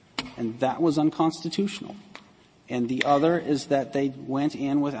 and that was unconstitutional. And the other is that they went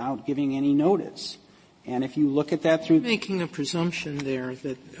in without giving any notice. And if you look at that through — making a presumption there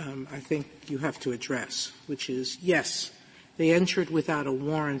that I think you have to address, which is, yes, they entered without a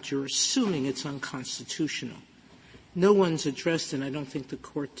warrant, you're assuming it's unconstitutional. No one's addressed, and I don't think the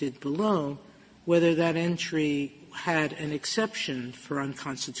court did below, whether that entry had an exception for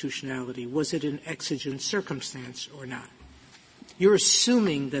unconstitutionality. Was it an exigent circumstance or not? You're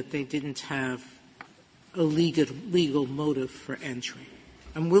assuming that they didn't have a legal motive for entry.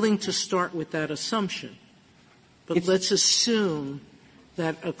 I'm willing to start with that assumption, but let's assume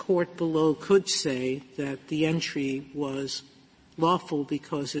that a court below could say that the entry was lawful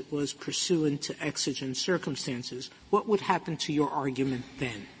because it was pursuant to exigent circumstances. What would happen to your argument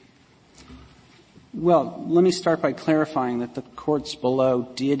then? Well, let me start by clarifying that the courts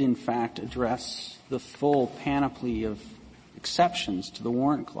below did, in fact, address the full panoply of exceptions to the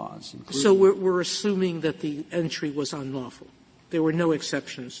warrant clause. So we're assuming that the entry was unlawful. There were no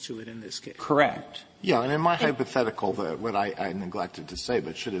exceptions to it in this case. Correct. Yeah, and in my hypothetical, what I neglected to say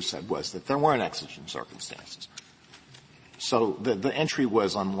but should have said was that there weren't exigent circumstances. So the entry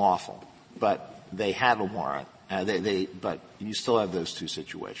was unlawful, but they had a warrant. But you still have those two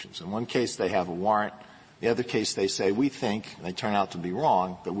situations. In one case, they have a warrant. The other case, they say, we think, and they turn out to be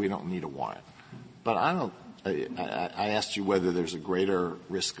wrong, but we don't need a warrant. But I asked you whether there's a greater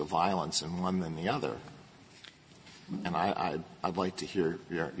risk of violence in one than the other. And I'd like to hear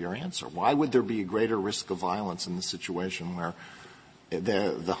your answer. Why would there be a greater risk of violence in the situation where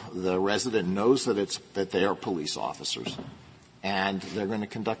the resident knows that they are police officers and they're going to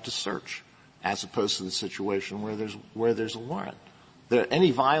conduct a search, as opposed to the situation where there's a warrant?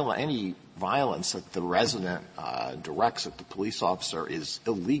 Any violence that the resident directs at the police officer is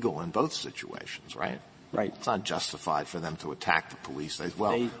illegal in both situations, right? Right. It's not justified for them to attack the police. I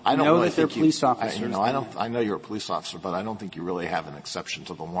don't know that they're police officers. I know you're a police officer, but I don't think you really have an exception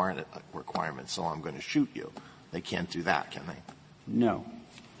to the warrant requirement, so I'm going to shoot you. They can't do that, can they? No.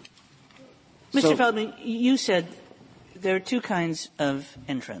 Mr. Feldman, you said there are two kinds of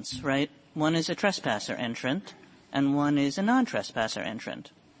entrance, right? One is a trespasser entrant, and one is a non-trespasser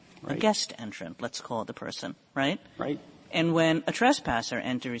entrant. Right. A guest entrant, let's call the person, right? Right. And when a trespasser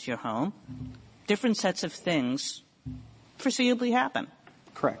enters your home, different sets of things foreseeably happen.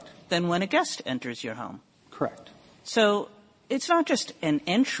 Correct. Than when a guest enters your home. Correct. So it's not just an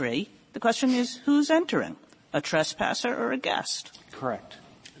entry. The question is who's entering, a trespasser or a guest? Correct.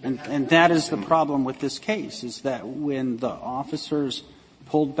 And that is the problem with this case, is that when the officers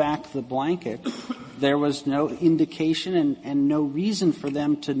pulled back the blanket, there was no indication and no reason for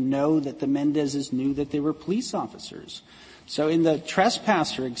them to know that the Mendezes knew that they were police officers. So in the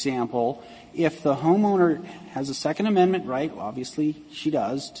trespasser example, if the homeowner has a Second Amendment right, obviously she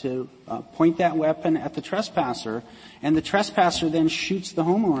does, to point that weapon at the trespasser, and the trespasser then shoots the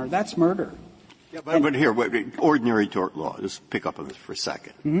homeowner, that's murder. Yeah, but here, ordinary tort law, just pick up on this for a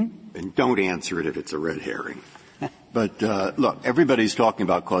second. Mm-hmm. And don't answer it if it's a red herring. But, look, everybody's talking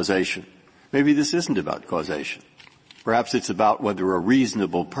about causation. Maybe this isn't about causation. Perhaps it's about whether a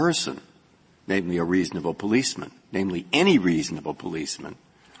reasonable person, namely a reasonable policeman, namely any reasonable policeman,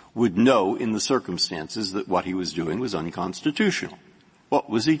 would know in the circumstances that what he was doing was unconstitutional. What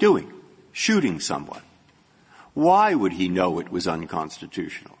was he doing? Shooting someone. Why would he know it was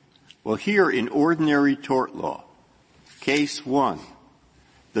unconstitutional? Well, here in ordinary tort law, case 1,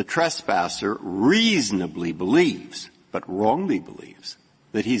 the trespasser reasonably believes, but wrongly believes,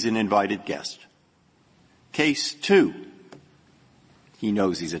 that he's an invited guest. Case 2, he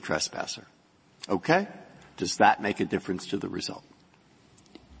knows he's a trespasser. Okay? Does that make a difference to the result?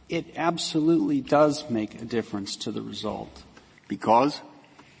 It absolutely does make a difference to the result. Because?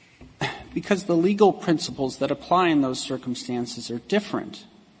 Because the legal principles that apply in those circumstances are different.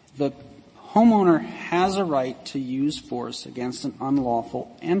 The homeowner has a right to use force against an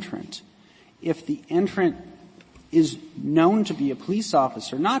unlawful entrant. If the entrant is known to be a police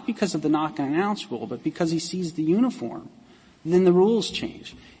officer, not because of the knock and announce rule, but because he sees the uniform, then the rules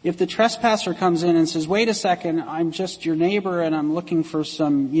change. If the trespasser comes in and says, wait a second, I'm just your neighbor and I'm looking for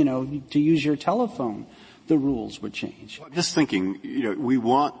some, to use your telephone, the rules would change. I'm just thinking, we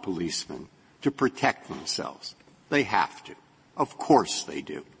want policemen to protect themselves. They have to. Of course they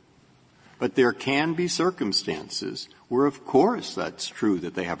do. But there can be circumstances where, of course, that's true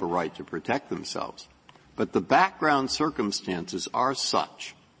that they have a right to protect themselves. But the background circumstances are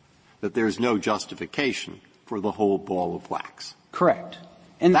such that there's no justification for the whole ball of wax. Correct.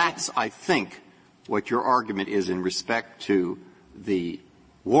 And that's, I think, what your argument is in respect to the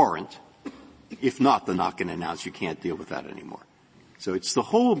warrant. If not the knock and announce, you can't deal with that anymore. So it's the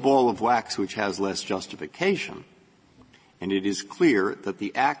whole ball of wax which has less justification. And it is clear that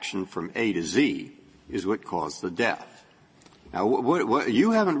the action from A to Z is what caused the death. Now, what,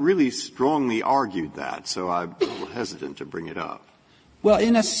 you haven't really strongly argued that, so I'm a little hesitant to bring it up. Well,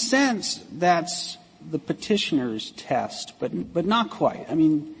 in a sense, that's the petitioner's test, but not quite. I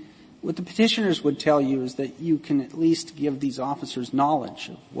mean, what the petitioners would tell you is that you can at least give these officers knowledge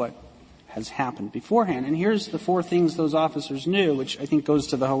of what has happened beforehand. And here's the four things those officers knew, which I think goes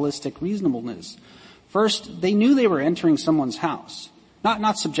to the holistic reasonableness. First, they knew they were entering someone's house.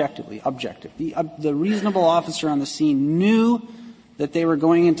 Not subjectively, objective. The reasonable officer on the scene knew that they were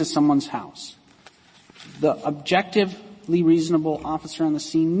going into someone's house. The objectively reasonable officer on the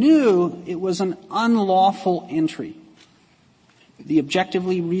scene knew it was an unlawful entry. The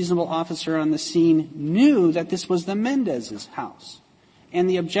objectively reasonable officer on the scene knew that this was the Mendez's house. And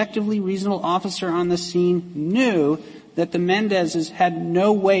the objectively reasonable officer on the scene knew that the Mendez's had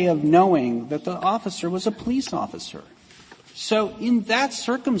no way of knowing that the officer was a police officer. So in that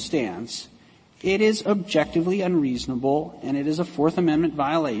circumstance, it is objectively unreasonable and it is a Fourth Amendment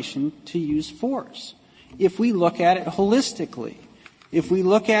violation to use force. If we look at it holistically, if we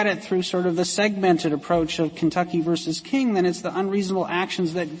look at it through sort of the segmented approach of Kentucky versus King, then it's the unreasonable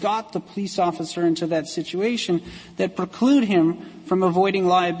actions that got the police officer into that situation that preclude him from avoiding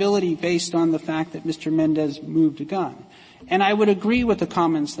liability based on the fact that Mr. Mendez moved a gun. And I would agree with the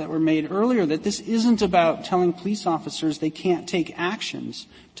comments that were made earlier that this isn't about telling police officers they can't take actions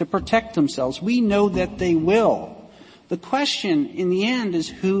to protect themselves. We know that they will. The question in the end is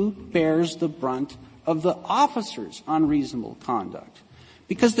who bears the brunt of the officer's unreasonable conduct.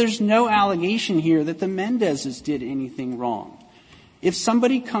 Because there's no allegation here that the Mendezes did anything wrong. If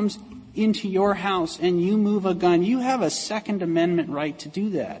somebody comes into your house and you move a gun, you have a Second Amendment right to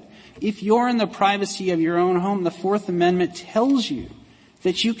do that. If you're in the privacy of your own home, the Fourth Amendment tells you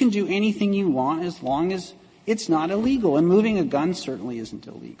that you can do anything you want as long as it's not illegal. And moving a gun certainly isn't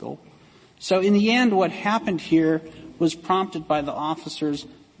illegal. So in the end, what happened here was prompted by the officers,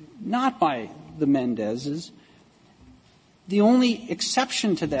 not by the Mendezes. The only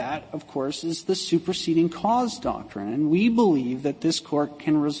exception to that, of course, is the superseding cause doctrine. And we believe that this Court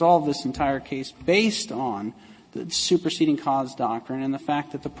can resolve this entire case based on the superseding cause doctrine and the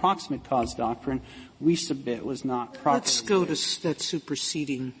fact that the proximate cause doctrine we submit was not properly. Let's go to that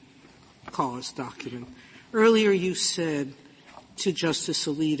superseding cause doctrine. Earlier you said to Justice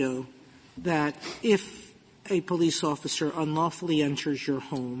Alito that if a police officer unlawfully enters your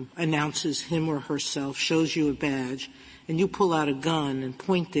home, announces him or herself, shows you a badge, and you pull out a gun and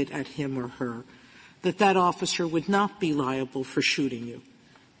point it at him or her, that officer would not be liable for shooting you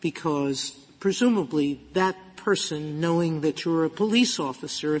because presumably that person, knowing that you're a police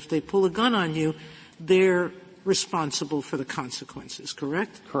officer, if they pull a gun on you, they're responsible for the consequences,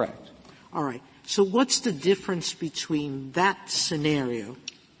 correct? Correct. All right. So what's the difference between that scenario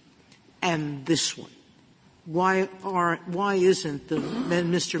and this one? Why isn't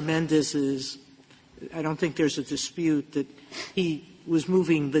Mr. Mendez's, I don't think there's a dispute that he was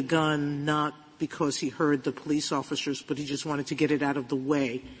moving the gun not because he heard the police officers, but he just wanted to get it out of the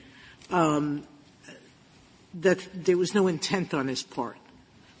way. That there was no intent on his part.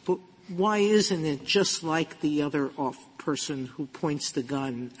 But why isn't it just like the other person who points the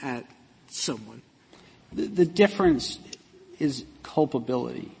gun at someone? The difference is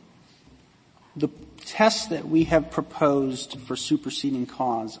culpability. The test that we have proposed for superseding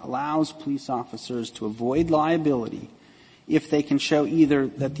cause allows police officers to avoid liability if they can show either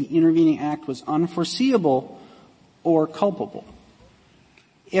that the intervening act was unforeseeable or culpable.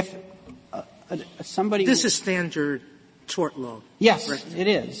 If somebody... This is standard tort law. Yes, right? It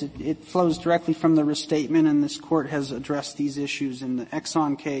is. It flows directly from the restatement, and this Court has addressed these issues in the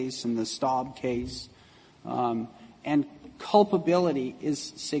Exxon case and the Staub case. And culpability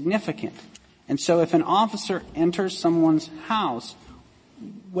is significant. And so if an officer enters someone's house,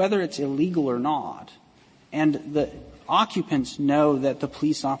 whether it's illegal or not, and the occupants know that the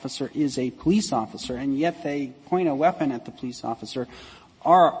police officer is a police officer, and yet they point a weapon at the police officer,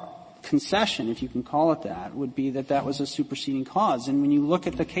 our concession, if you can call it that, would be that that was a superseding cause. And when you look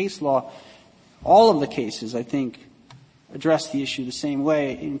at the case law, all of the cases, I think, address the issue the same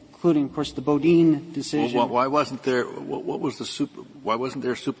way, including, of course, the Bodine decision. Well, why wasn't there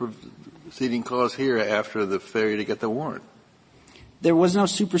superseding cause here after the failure to get the warrant? There was no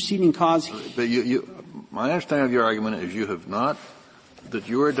superseding cause. But my understanding of your argument is that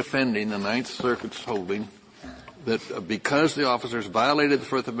you are defending the Ninth Circuit's holding that because the officers violated the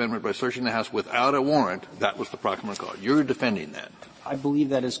Fourth Amendment by searching the house without a warrant, that was the proximate cause. You're defending that. I believe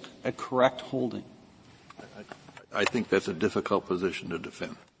that is a correct holding. I think that's a difficult position to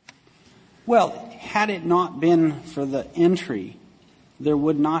defend. Well, had it not been for the entry, there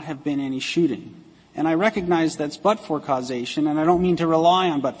would not have been any shooting. And I recognize that's but-for causation, and I don't mean to rely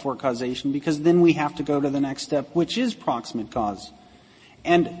on but-for causation because then we have to go to the next step, which is proximate cause.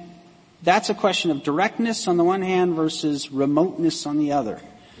 And that's a question of directness on the one hand versus remoteness on the other.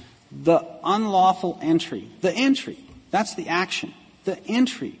 The unlawful entry, that's the action. The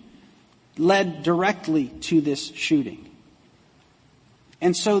entry led directly to this shooting.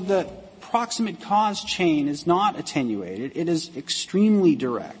 And so the proximate cause chain is not attenuated. It is extremely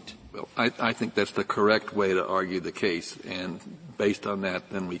direct. Well, I think that's the correct way to argue the case, and based on that,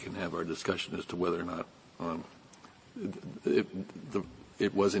 then we can have our discussion as to whether or not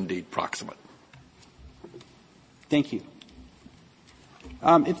it was indeed proximate. Thank you.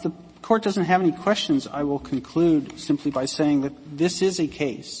 If the Court doesn't have any questions, I will conclude simply by saying that this is a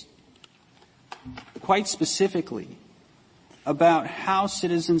case, quite specifically, about how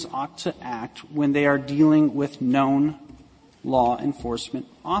citizens ought to act when they are dealing with known law enforcement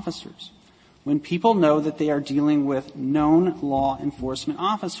officers. When people know that they are dealing with known law enforcement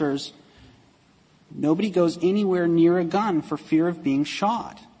officers, nobody goes anywhere near a gun for fear of being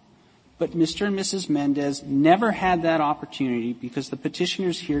shot. But Mr. and Mrs. Mendez never had that opportunity because the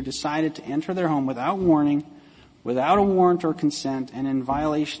petitioners here decided to enter their home without warning, without a warrant or consent, and in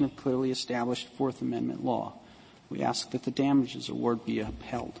violation of clearly established Fourth Amendment law. We ask that the damages award be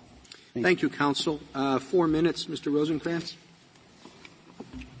upheld. Thank you, counsel. 4 minutes, Mr. Rosenkranz.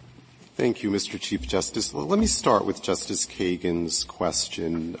 Thank you, Mr. Chief Justice. Let me start with Justice Kagan's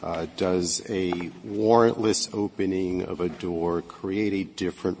question. Does a warrantless opening of a door create a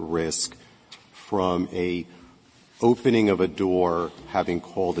different risk from a opening of a door having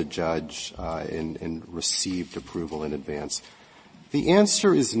called a judge and received approval in advance? The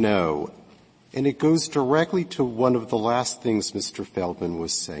answer is no, and it goes directly to one of the last things Mr. Feldman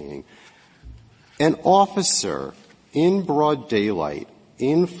was saying. An officer in broad daylight,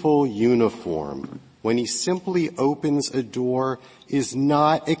 in full uniform, when he simply opens a door, is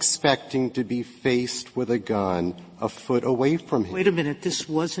not expecting to be faced with a gun a foot away from him. Wait a minute. This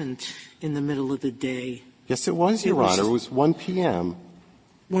wasn't in the middle of the day. Yes, it was, Your Honor. It was 1 p.m.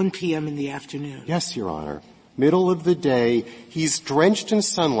 1 p.m. in the afternoon. Yes, Your Honor. Middle of the day. He's drenched in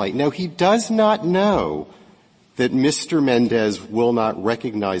sunlight. Now, he does not know that Mr. Mendez will not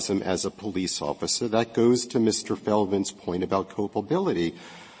recognize him as a police officer. That goes to Mr. Feldman's point about culpability.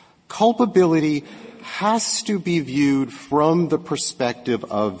 Culpability has to be viewed from the perspective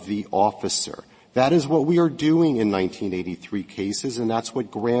of the officer. That is what we are doing in 1983 cases, and that's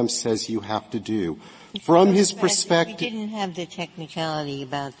what Graham says you have to do. From his perspective. We didn't have the technicality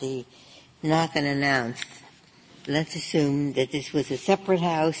about the knock and announce. Let's assume that this was a separate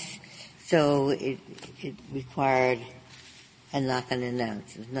house, so it required a knock and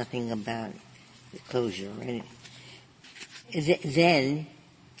announce. There's nothing about the closure, right? Then,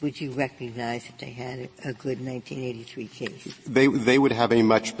 would you recognize that they had a good 1983 case? They would have a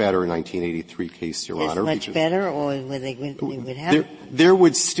much better 1983 case, Your Honor. Much better, or would they would have? There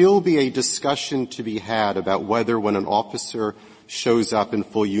would still be a discussion to be had about whether when an officer shows up in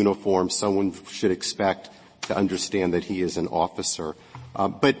full uniform, someone should expect to understand that he is an officer.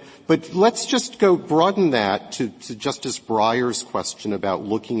 But let's just broaden that to Justice Breyer's question about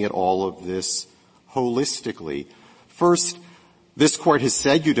looking at all of this holistically. First, this Court has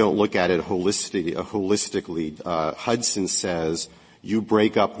said you don't look at it holistically. Hudson says you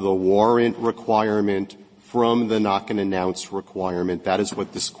break up the warrant requirement from the knock and announce requirement. That is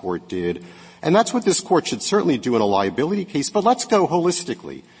what this Court did. And that's what this Court should certainly do in a liability case. But let's go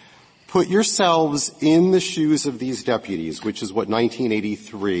holistically. Put yourselves in the shoes of these deputies, which is what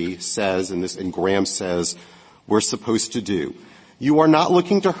 1983 says and Graham says we're supposed to do. You are not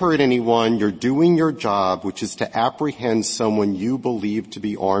looking to hurt anyone. You're doing your job, which is to apprehend someone you believe to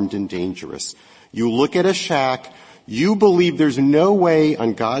be armed and dangerous. You look at a shack. You believe there's no way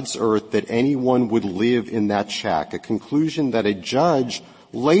on God's earth that anyone would live in that shack, a conclusion that a judge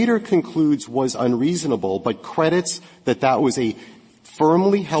later concludes was unreasonable, but credits that was a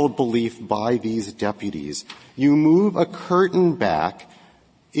firmly held belief by these deputies. You move a curtain back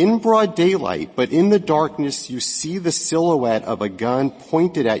in broad daylight, but in the darkness you see the silhouette of a gun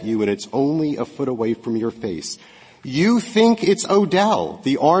pointed at you and it's only a foot away from your face. You think it's Odell,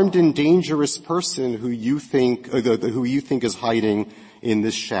 the armed and dangerous person who you think is hiding in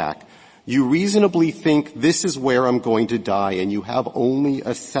this shack. You reasonably think this is where I'm going to die, and you have only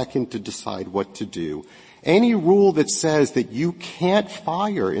a second to decide what to do. Any rule that says that you can't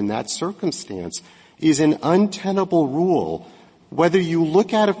fire in that circumstance is an untenable rule, whether you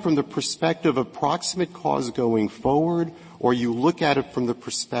look at it from the perspective of proximate cause going forward or you look at it from the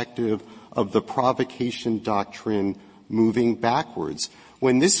perspective of the provocation doctrine moving backwards.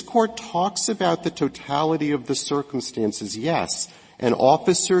 When this Court talks about the totality of the circumstances, yes, an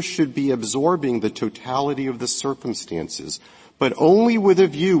officer should be absorbing the totality of the circumstances, but only with a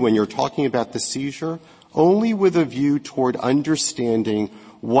view, when you're talking about the seizure, only with a view toward understanding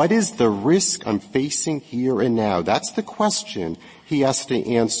what is the risk I'm facing here and now. That's the question he has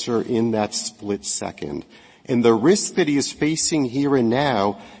to answer in that split second. And the risk that he is facing here and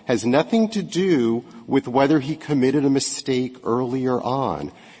now has nothing to do with whether he committed a mistake earlier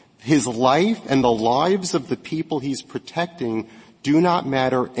on. His life and the lives of the people he's protecting do not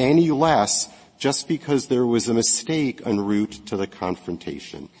matter any less just because there was a mistake en route to the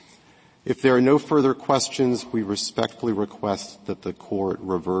confrontation. If there are no further questions, we respectfully request that the Court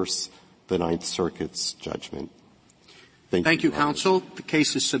reverse the Ninth Circuit's judgment. Thank you, counsel. The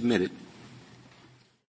case is submitted.